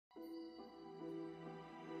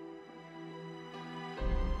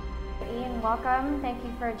welcome. Thank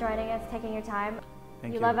you for joining us, taking your time.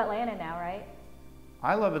 Thank you. You love Atlanta now, right?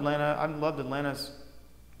 I love Atlanta. I've loved Atlanta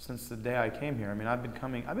since the day I came here. I mean, I've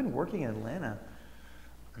been working in Atlanta.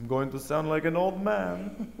 I'm going to sound like an old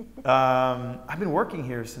man. I've been working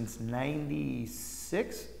here since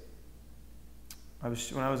 '96.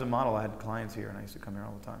 When I was a model, I had clients here, and I used to come here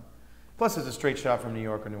all the time. Plus, it's a straight shot from New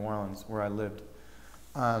York or New Orleans, where I lived.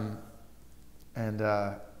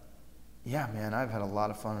 Yeah, man, I've had a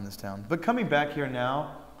lot of fun in this town. But coming back here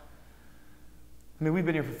now, I mean, we've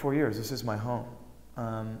been here for 4 years. This is my home.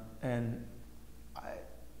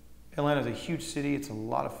 Atlanta's a huge city. It's a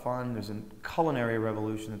lot of fun. There's a culinary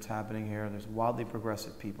revolution that's happening here. There's wildly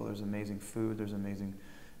progressive people. There's amazing food. There's amazing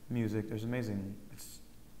music. There's amazing, it's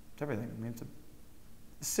everything. I mean, it's a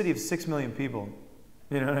city of 6 million people.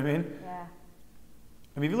 You know what I mean? Yeah.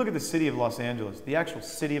 I mean, if you look at the city of Los Angeles, the actual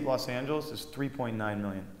city of Los Angeles is 3.9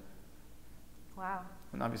 million. Wow.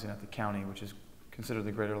 And obviously not the county, which is considered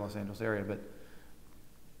the greater Los Angeles area, but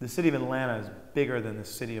the city of Atlanta is bigger than the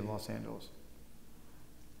city of Los Angeles.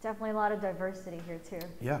 Definitely a lot of diversity here too.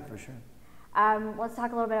 Yeah, for sure. Let's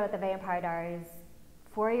talk a little bit about the Vampire Diaries.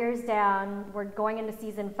 4 years down, we're going into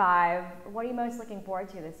season 5. What are you most looking forward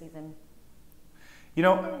to this season? You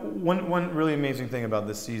know, one really amazing thing about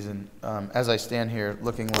this season, as I stand here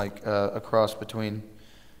looking like a cross between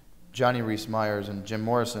Johnny Rhys Meyers and Jim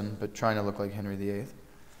Morrison, but trying to look like Henry VIII.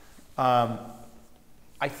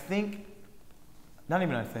 I think, not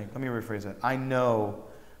even I think, let me rephrase that. I know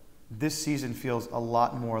this season feels a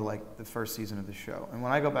lot more like the first season of the show. And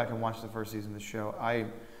when I go back and watch the first season of the show, I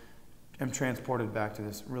am transported back to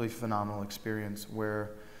this really phenomenal experience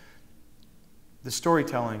where the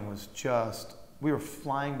storytelling was just, we were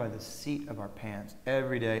flying by the seat of our pants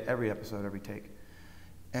every day, every episode, every take.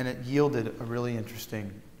 And it yielded a really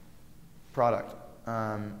interesting product.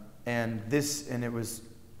 And it was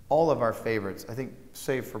all of our favorites, I think,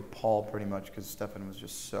 save for Paul pretty much, because Stefan was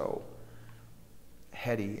just so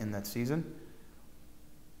heady in that season.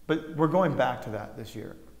 But we're going back to that this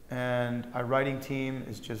year. And our writing team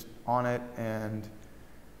is just on it, and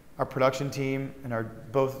our production team and our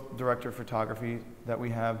both director of photography that we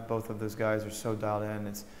have, both of those guys are so dialed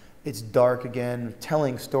in. It's dark again,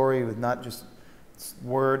 telling story with not just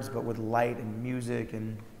words, but with light and music.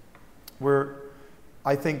 And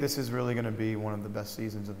I think this is really going to be one of the best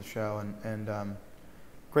seasons of the show, and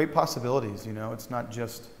great possibilities. You know, it's not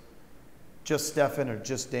just Stefan or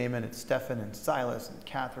just Damon. It's Stefan and Silas and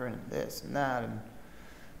Catherine and this and that, and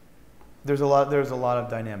there's a lot of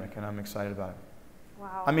dynamic, and I'm excited about it.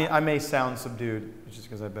 Wow. I mean, I may sound subdued just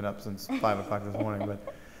because I've been up since 5 o'clock this morning,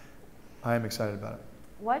 but I am excited about it.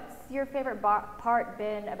 What's your favorite part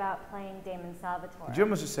been about playing Damon Salvatore? Did you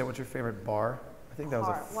almost just say what's your favorite bar? I think that was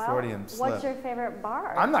a Freudian slip. What's your favorite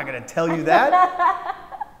bar? I'm not going to tell you that.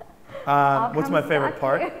 What's my favorite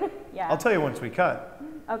part? Yeah. I'll tell you once we cut.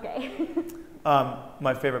 Okay.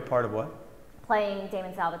 My favorite part of what? Playing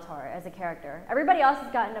Damon Salvatore as a character. Everybody else has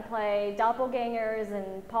gotten to play doppelgangers,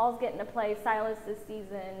 and Paul's getting to play Silas this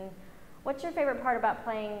season. What's your favorite part about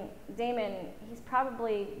playing Damon? He's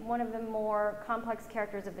probably one of the more complex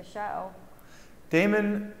characters of the show.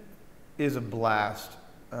 Damon is a blast.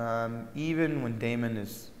 Even when Damon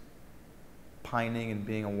is pining and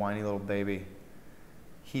being a whiny little baby,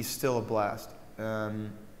 he's still a blast. I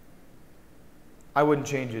wouldn't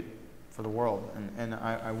change it for the world, and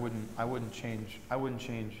I wouldn't change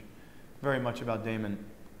very much about Damon.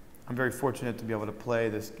 I'm very fortunate to be able to play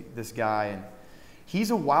this guy, and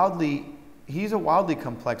he's a wildly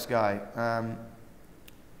complex guy.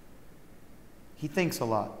 He thinks a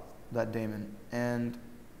lot, that Damon,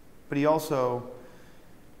 but he also,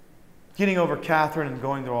 getting over Catherine and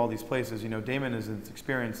going through all these places, you know, Damon has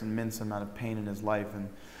experienced an immense amount of pain in his life, and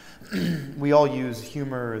we all use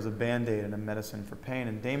humor as a band-aid and a medicine for pain,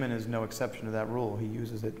 and Damon is no exception to that rule. He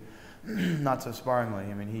uses it not so sparingly.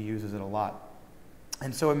 I mean, he uses it a lot.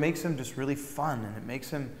 And so it makes him just really fun, and it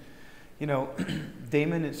makes him, you know,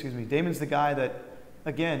 Damon's the guy that,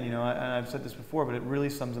 again, you know, and I've said this before, but it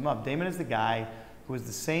really sums him up. Damon is the guy who has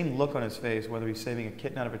the same look on his face, whether he's saving a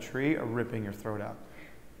kitten out of a tree or ripping your throat out.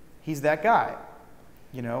 He's that guy.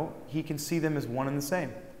 You know, he can see them as one and the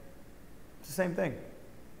same. It's the same thing.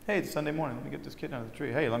 Hey, it's Sunday morning, let me get this kitten out of the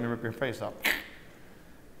tree. Hey, let me rip your face off.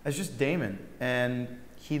 It's just Damon. And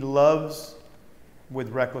he loves with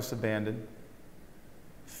reckless abandon,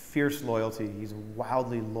 fierce loyalty. He's a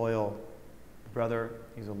wildly loyal brother.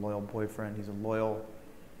 He's a loyal boyfriend. He's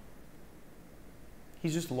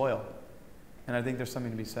just loyal. And I think there's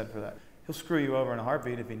something to be said for that. He'll screw you over in a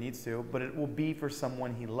heartbeat if he needs to, but it will be for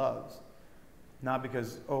someone he loves. Not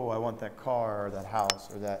because, oh, I want that car or that house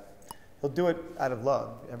or that. he'll do it out of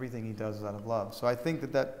love. Everything he does is out of love. So I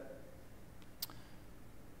think that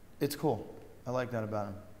it's cool. I like that about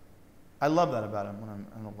him. I love that about him when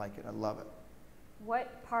I don't like it. I love it.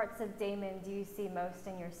 What parts of Damon do you see most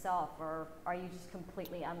in yourself, or are you just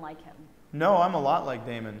completely unlike him? No, I'm a lot like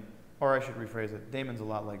Damon. Or I should rephrase it. Damon's a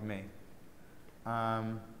lot like me.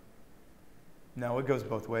 No, it goes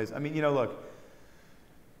both ways. I mean, you know, look,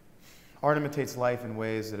 art imitates life in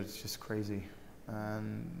ways that it's just crazy.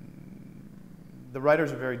 And the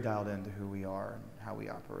writers are very dialed into who we are and how we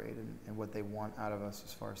operate and what they want out of us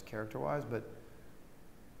as far as character-wise. But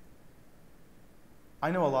I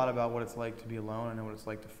know a lot about what it's like to be alone. I know what it's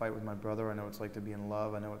like to fight with my brother. I know what it's like to be in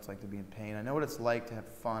love. I know what it's like to be in pain. I know what it's like to have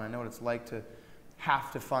fun. I know what it's like to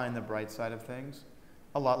have to find the bright side of things.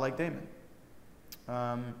 A lot like Damon.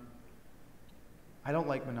 I don't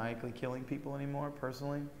like maniacally killing people anymore,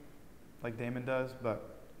 personally, like Damon does,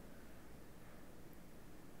 but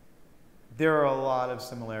there are a lot of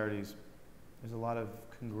similarities. There's a lot of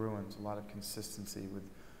congruence, a lot of consistency with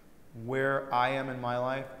where I am in my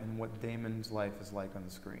life and what Damon's life is like on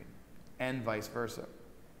the screen, and vice versa.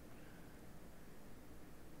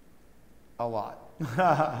 A lot.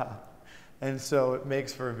 And so it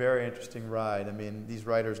makes for a very interesting ride. I mean, these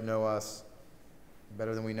writers know us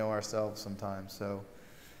better than we know ourselves sometimes. So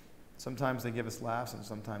sometimes they give us laughs and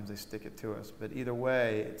sometimes they stick it to us. But either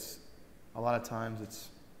way, it's a lot of times it's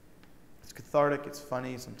cathartic, it's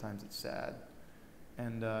funny, sometimes it's sad.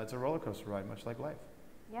 And it's a roller coaster ride, much like life.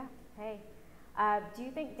 Yeah, hey. Do you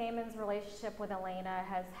think Damon's relationship with Elena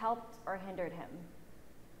has helped or hindered him?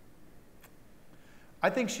 I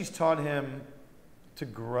think she's taught him to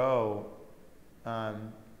grow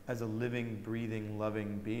as a living, breathing,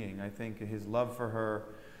 loving being. I think his love for her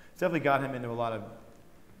has definitely got him into a lot of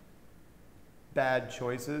bad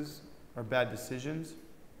choices or bad decisions.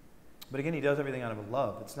 But again, he does everything out of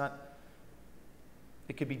love. It's not,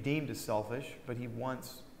 it could be deemed as selfish, but he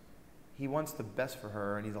wants the best for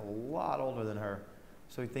her, and he's a lot older than her,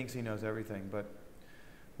 so he thinks he knows everything. But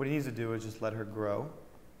what he needs to do is just let her grow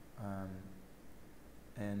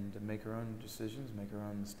and make her own decisions, make her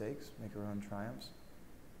own mistakes, make her own triumphs.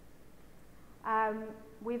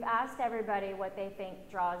 We've asked everybody what they think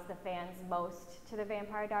draws the fans most to the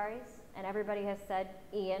Vampire Diaries, and everybody has said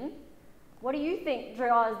Ian. What do you think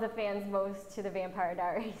draws the fans most to the Vampire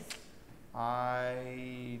Diaries?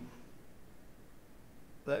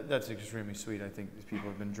 That's extremely sweet. I think these people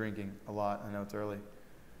have been drinking a lot. I know it's early.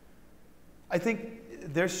 I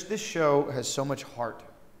think this show has so much heart.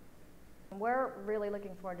 We're really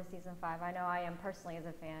looking forward to season 5. I know I am personally as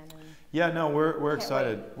a fan. And yeah, no, we're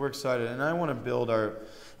excited. Wait. We're excited, and I want to build our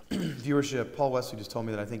viewership. Paul Wesley just told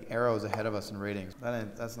me that I think Arrow is ahead of us in ratings.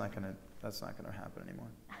 That's not gonna happen anymore.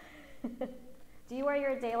 Do you wear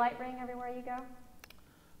your daylight ring everywhere you go?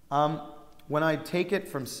 When I take it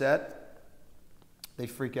from set, they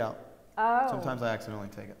freak out. Oh. Sometimes I accidentally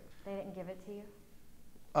take it. They didn't give it to you?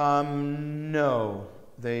 No,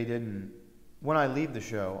 they didn't. When I leave the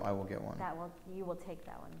show, I will get one. You will take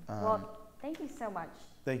that one. Well, thank you so much.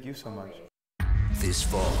 Thank you so much. This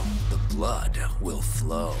fall, the blood will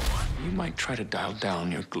flow. You might try to dial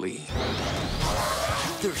down your glee.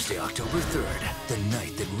 Thursday, October 3rd, the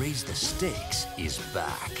night that raised the stakes is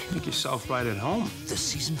back. Make yourself right at home. The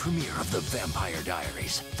season premiere of The Vampire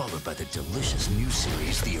Diaries, followed by the delicious new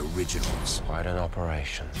series, The Originals. Quite an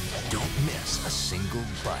operation. Don't miss a single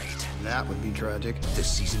bite. That would be tragic. The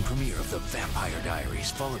season premiere of The Vampire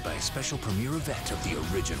Diaries, followed by a special premiere event of The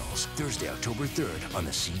Originals, Thursday, October 3rd on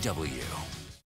the CW.